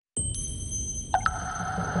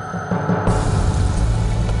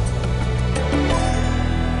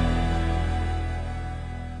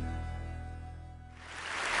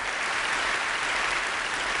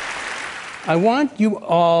I want you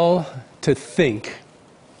all to think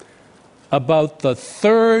about the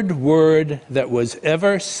third word that was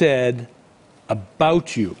ever said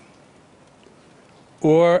about you,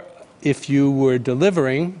 or if you were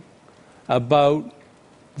delivering, about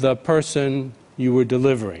the person you were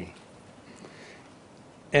delivering.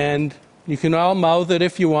 And you can all mouth it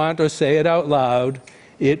if you want or say it out loud.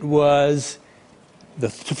 It was, the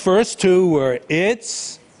first two were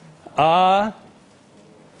it's,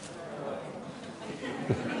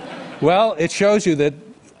 Well, it shows you that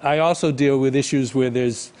I also deal with issues where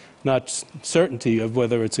there's not certainty of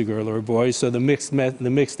whether it's a girl or a boy, so the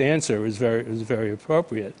mixed answer is very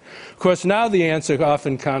appropriate. Of course, now the answer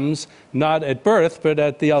often comes not at birth, but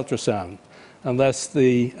at the ultrasound, unless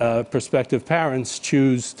the prospective parents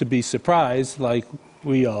choose to be surprised like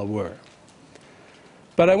we all were.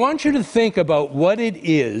 But I want you to think about what it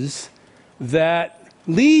is that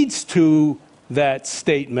leads to that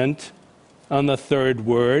statement on the third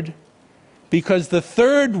word, because the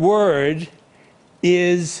third word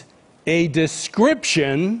is a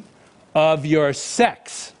description of your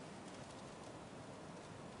sex.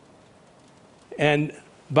 And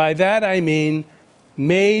by that I mean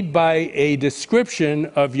made by a description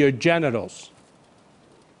of your genitals.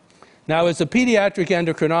 Now, as a pediatric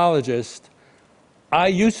endocrinologist, I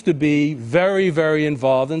used to be very, very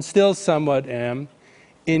involved, and still somewhat am,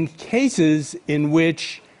 in cases in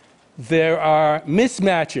which there are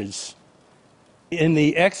mismatches in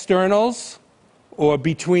the externals or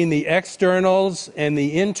between the externals and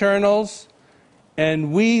the internals,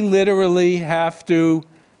 and we literally have to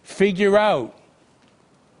figure out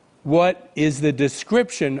what is the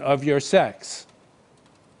description of your sex.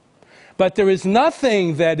 But there is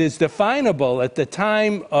nothing that is definable at the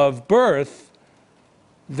time of birth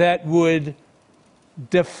that would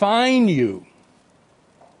define you.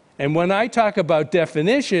 And when I talk about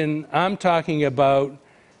definition, I'm talking about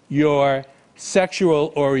your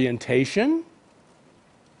sexual orientation.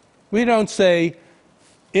 We don't say,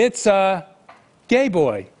 it's a gay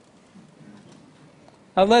boy,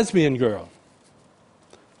 a lesbian girl.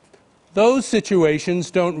 Those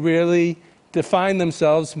situations don't really define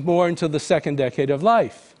themselves more until the second decade of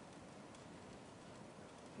life.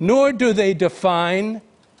 Nor do they define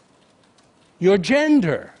your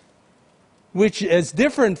gender, which, as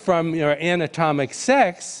different from your anatomic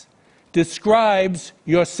sex, describes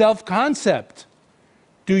your self-concept.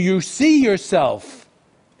 Do you see yourself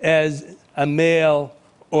as a male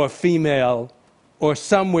or female or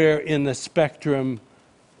somewhere in the spectrum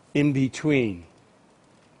in between?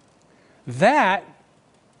 That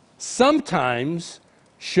sometimes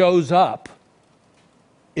shows up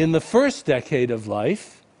in the first decade of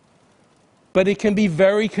life, but it can be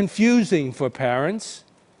very confusing for parents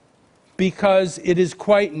because it is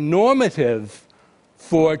quite normative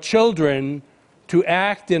for children to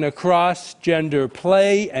act in a cross-gender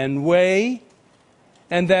play and way,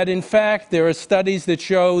 and that in fact there are studies that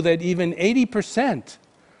show that even 80%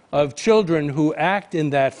 of children who act in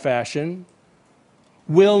that fashion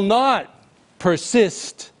will not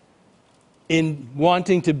persist in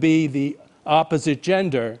wanting to be the opposite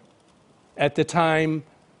gender at the time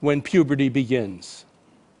when puberty begins.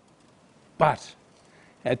 But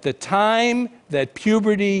at the time that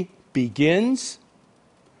puberty begins,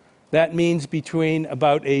 that means between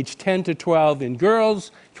about age 10 to 12 in girls,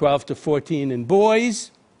 12 to 14 in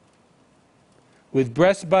boys, with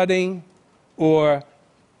breast budding or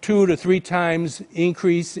 2 to 3 times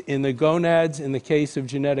increase in the gonads in the case of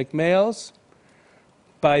genetic males.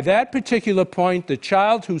 By that particular point, the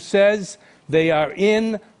child who says they are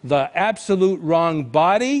in the absolute wrong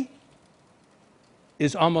body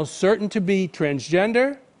is almost certain to be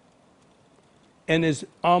transgender and is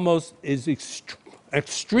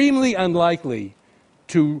extremely unlikely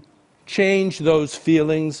to change those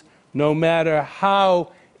feelings, no matter how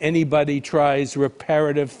anybody tries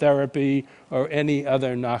reparative therapy or any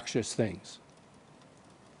other noxious things.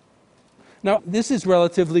 Now, this is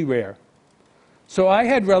relatively rare. So I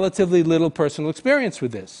had relatively little personal experience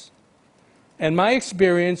with this. And my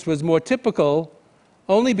experience was more typical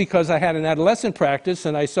only because I had an adolescent practice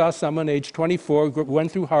and I saw someone age 24,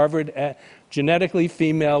 went through Harvard, genetically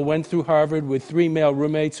female, went through Harvard with 3 male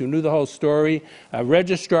roommates who knew the whole story, a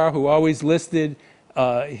registrar who always listed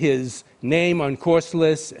his name on course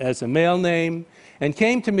lists as a male name, and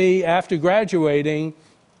came to me after graduating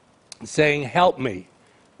saying, help me.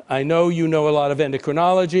 I know you know a lot of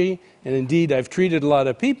endocrinology, and indeed I've treated a lot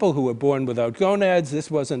of people who were born without gonads.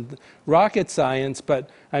 This wasn't rocket science, but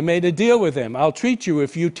I made a deal with him. I'll treat you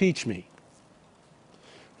if you teach me.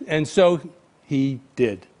 And so he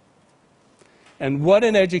did. And what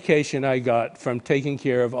an education I got from taking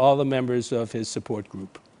care of all the members of his support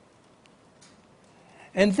group.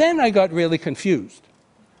 And then I got really confused,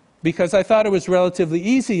 because I thought it was relatively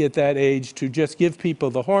easy at that age to just give people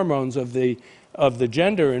the hormones of the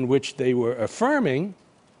gender in which they were affirming.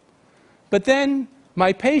 But then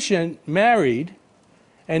my patient married,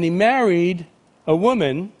 and he married a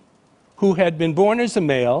woman who had been born as a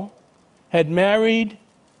male, had married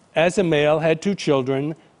as a male, had 2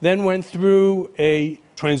 children, then went through a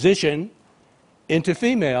transition into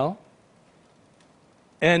female,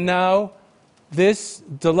 and now this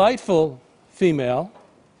delightful female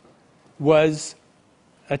was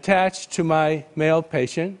attached to my male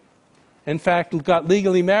patient. In fact, got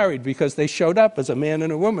legally married because they showed up as a man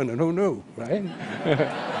and a woman, and who knew, right?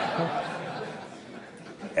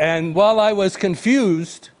 And while I was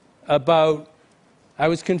confused,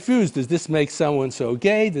 does this make so-and-so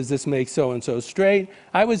gay? Does this make so-and-so straight?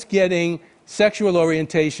 I was getting sexual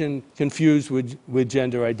orientation confused with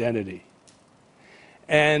gender identity.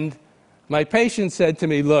 And my patient said to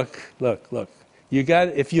me, look,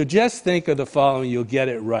 if you just think of the following, you'll get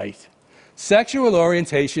it right. Sexual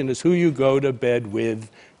orientation is who you go to bed with.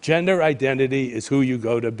 Gender identity is who you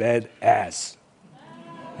go to bed as.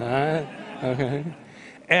 Okay.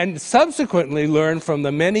 And subsequently learned from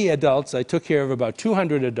the many adults, I took care of about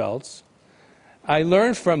 200 adults, I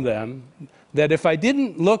learned from them that if I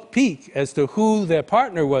didn't peek as to who their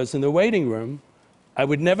partner was in the waiting room, I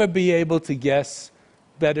would never be able to guess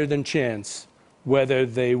better than chance whether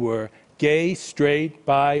they were gay, straight,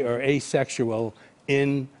 bi, or asexual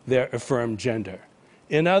in their affirmed gender.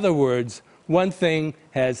 In other words, one thing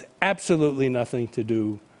has absolutely nothing to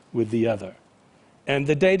do with the other. And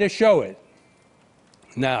the data show it.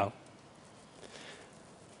 Now,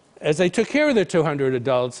 as I took care of the 200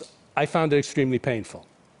 adults, I found it extremely painful.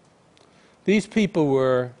 These people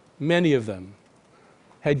were, many of them,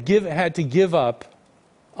 had to give up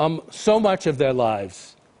so much of their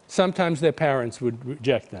lives. Sometimes their parents would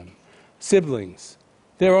reject them, siblings,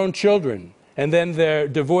 their own children, and then their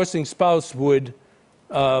divorcing spouse would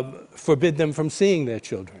forbid them from seeing their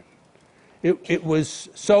children. It was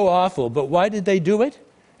so awful, but why did they do it?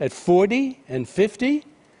 At 40 and 50,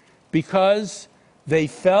 because they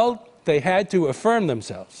felt they had to affirm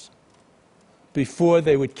themselves before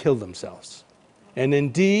they would kill themselves. And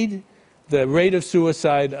indeed, the rate of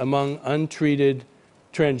suicide among untreated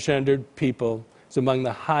transgendered people is among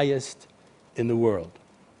the highest in the world.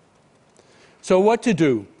 So what to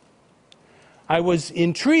do? I was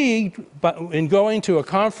intrigued in going to a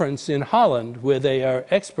conference in Holland where they are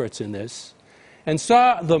experts in this, and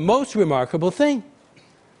saw the most remarkable thing.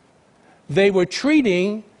 They were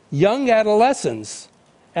treating young adolescents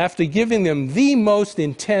after giving them the most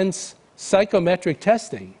intense psychometric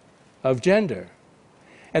testing of gender.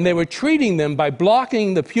 And they were treating them by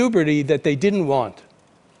blocking the puberty that they didn't want.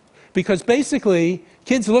 Because basically,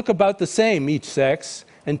 kids look about the same, each sex,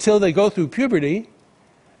 until they go through puberty,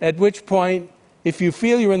 at which point, if you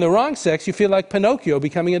feel you're in the wrong sex, you feel like Pinocchio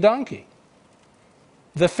becoming a donkey.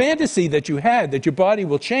 The fantasy that you had, that your body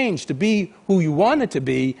will change to be who you want it to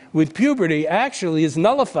be with puberty, actually is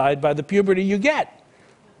nullified by the puberty you get.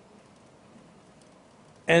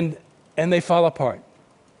 And they fall apart.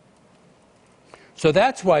 So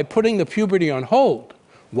that's why putting the puberty on hold.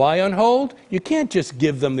 Why on hold? You can't just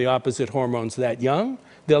give them the opposite hormones that young.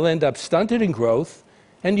 They'll end up stunted in growth.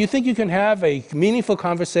 And you think you can have a meaningful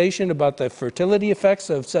conversation about the fertility effects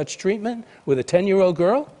of such treatment with a 10-year-old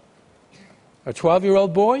girl? A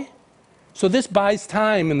 12-year-old boy? So this buys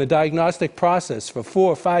time in the diagnostic process for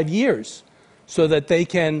 4 or 5 years so that they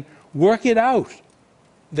can work it out.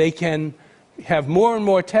 They can have more and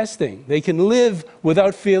more testing. They can live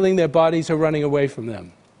without feeling their bodies are running away from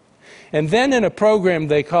them. And then in a program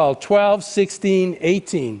they call 12, 16,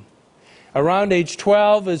 18. Around age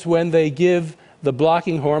 12 is when they give the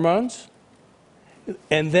blocking hormones.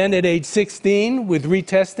 And then at age 16, with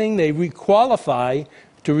retesting, they requalify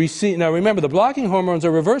to receive. Now remember, the blocking hormones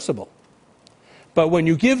are reversible. But when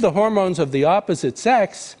you give the hormones of the opposite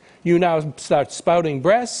sex, you now start spouting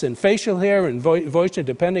breasts and facial hair and voice,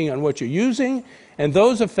 depending on what you're using, and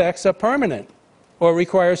those effects are permanent or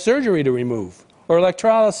require surgery to remove or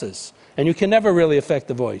electrolysis, and you can never really affect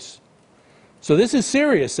the voice. So this is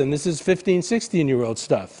serious, and this is 15, 16-year-old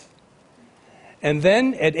stuff. And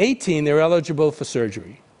then at 18, they're eligible for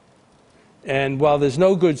surgery. And while there's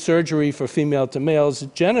no good surgery for female to males,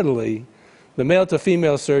 generally, the male to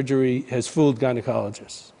female surgery has fooled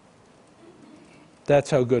gynecologists. That's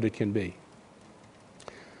how good it can be.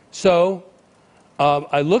 So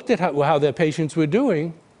I looked at how their patients were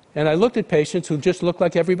doing, and I looked at patients who just looked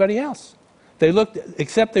like everybody else. They looked,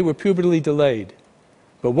 except they were pubertally delayed.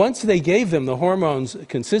 But once they gave them the hormones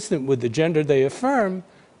consistent with the gender they affirm,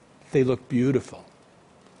 they looked beautiful.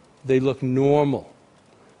 They looked normal.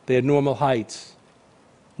 They had normal heights.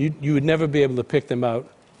 You would never be able to pick them out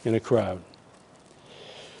in a crowd.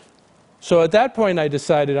 So at that point, I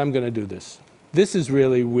decided I'm going to do this. This is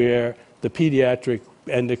really where the pediatric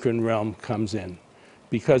endocrine realm comes in.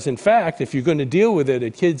 Because in fact, if you're going to deal with it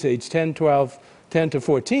at kids age 10, 12, 10 to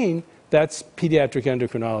 14, that's pediatric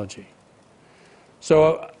endocrinology.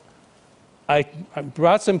 So I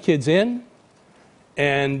brought some kids in,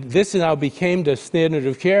 and this now became the standard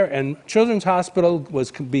of care, and Children's Hospital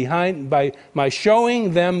was behind by my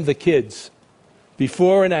showing them the kids,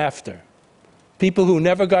 before and after. People who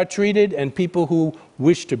never got treated and people who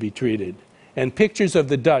wished to be treated, and pictures of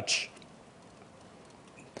the Dutch.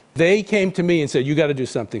 They came to me and said, you got to do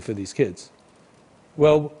something for these kids.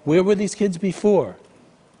 Well, where were these kids before?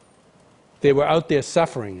 They were out there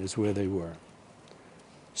suffering is where they were.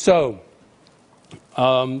 So,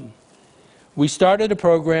 we started a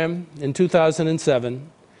program in 2007.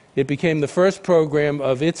 It became the first program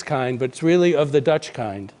of its kind, but it's really of the Dutch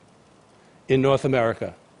kind in North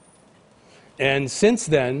America. And since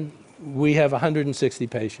then, we have 160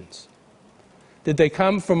 patients. Did they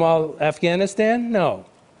come from all Afghanistan? No.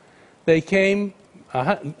 They came,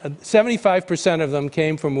 75% of them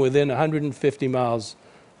came from within 150 miles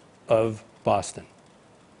of Boston.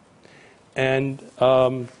 And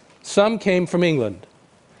some came from England.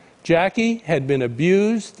 Jackie had been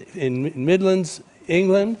abused in Midlands,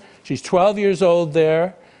 England. She's 12 years old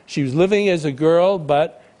there. She was living as a girl,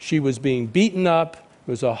 but she was being beaten up. It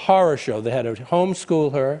was a horror show. They had to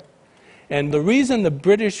homeschool her. And the reason the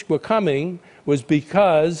British were coming was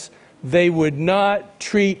because they would not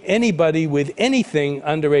treat anybody with anything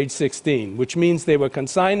under age 16, which means they were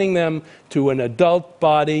consigning them to an adult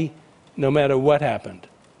body no matter what happened,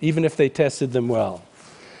 even if they tested them well.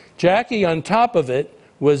 Jackie, on top of it,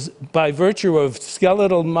 was, by virtue of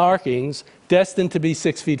skeletal markings, destined to be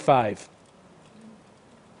 6'5".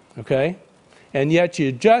 Okay? And yet she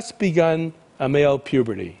had just begun a male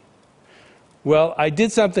puberty. Well, I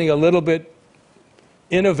did something a little bit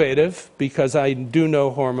innovative because I do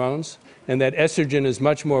know hormones, and that estrogen is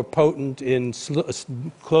much more potent in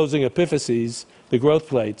closing epiphyses, the growth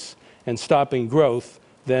plates, and stopping growth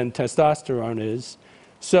than testosterone is.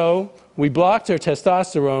 So we blocked her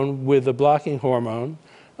testosterone with a blocking hormone,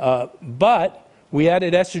 but we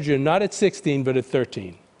added estrogen not at 16 but at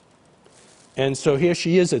 13. And so here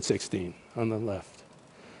she is at 16 on the left.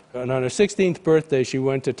 And on her 16th birthday, she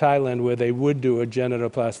went to Thailand where they would do a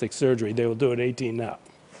genitoplastic surgery. They will do it at 18 now.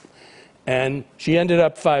 And she ended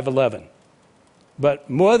up 5'11". But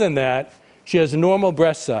more than that, she has a normal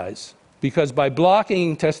breast size, because by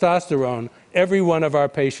blocking testosterone, every one of our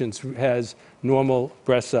patients has normal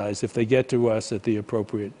breast size if they get to us at the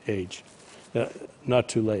appropriate age, not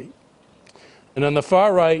too late. And on the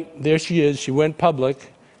far right, there she is. She went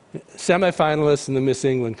public, semifinalist in the Miss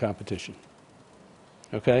England competition.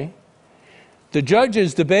 Okay? The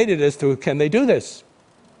judges debated as to, can they do this?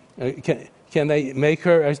 Can they make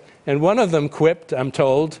her, and one of them quipped, I'm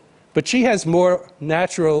told, but she has more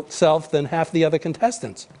natural self than half the other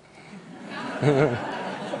contestants.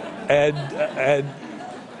 and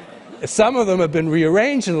some of them have been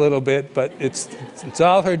rearranged a little bit, but it's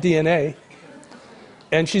all her DNA.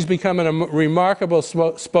 And she's becoming a remarkable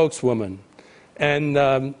spokeswoman.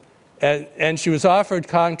 And she was offered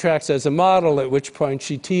contracts as a model, at which point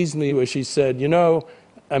she teased me where she said, you know,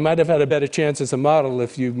 I might have had a better chance as a model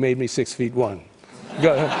if you made me 6'1".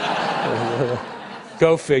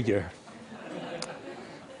 Go figure.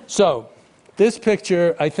 So, this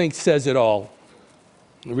picture, I think, says it all.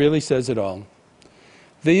 It really says it all.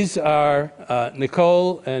 These are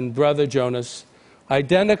Nicole and brother Jonas,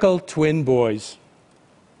 identical twin boys,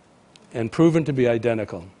 and proven to be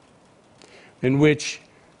identical, in which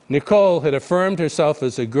Nicole had affirmed herself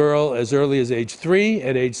as a girl as early as age 3.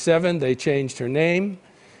 At age 7, they changed her name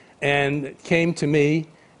and came to me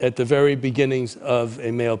at the very beginnings of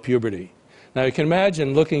a male puberty. Now, you can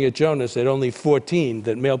imagine looking at Jonas at only 14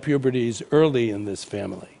 that male puberty is early in this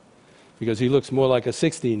family, because he looks more like a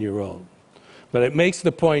 16-year-old. But it makes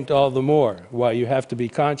the point all the more why you have to be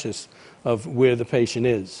conscious of where the patient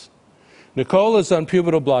is. Nicole is on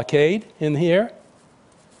pubertal blockade in here,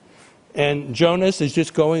 and Jonas is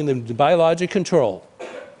just going into biologic control.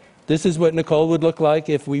 This is what Nicole would look like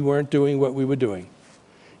if we weren't doing what we were doing.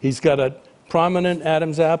 He's got a prominent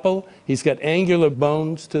Adam's apple. He's got angular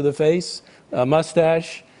bones to the face, a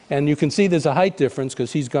mustache, and you can see there's a height difference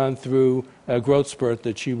because he's gone through a growth spurt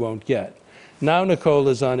that she won't get. Now Nicole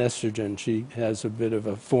is on estrogen. She has a bit of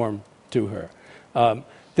a form to her.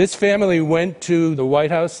 This family went to the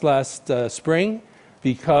White House last spring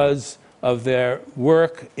because of their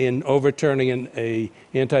work in overturning an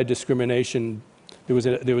anti-discrimination. There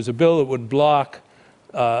was a bill that would block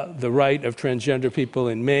the right of transgender people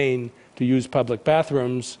in Maine to use public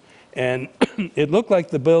bathrooms, and it looked like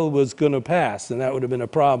the bill was going to pass, and that would have been a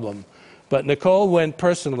problem. But Nicole went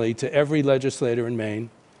personally to every legislator in Maine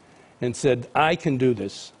and said, I can do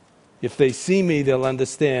this. If they see me, they'll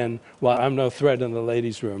understand, well, I'm no threat in the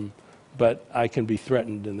ladies' room, but I can be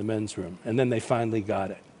threatened in the men's room. And then they finally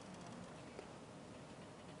got it.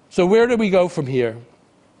 So where do we go from here?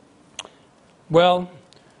 Well,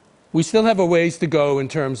 we still have a ways to go in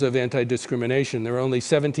terms of anti-discrimination. There are only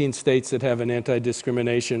 17 states that have an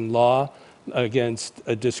anti-discrimination law against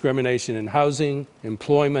discrimination in housing,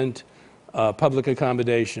 employment, public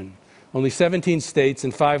accommodation. Only 17 states,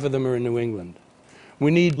 and 5 of them are in New England. We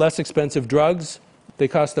need less expensive drugs. They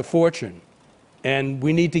cost a fortune. And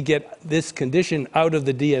we need to get this condition out of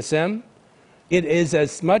the DSM. It is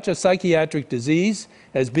as much a psychiatric disease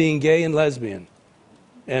as being gay and lesbian.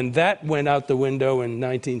 And that went out the window in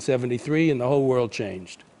 1973, and the whole world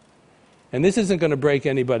changed. And this isn't going to break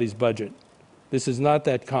anybody's budget. This is not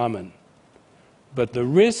that common. But the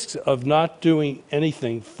risks of not doing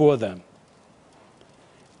anything for them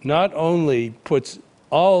not only puts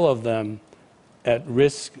all of them at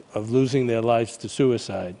risk of losing their lives to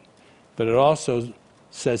suicide, but it also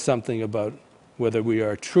says something about whether we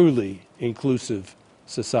are a truly inclusive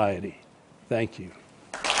society. Thank you.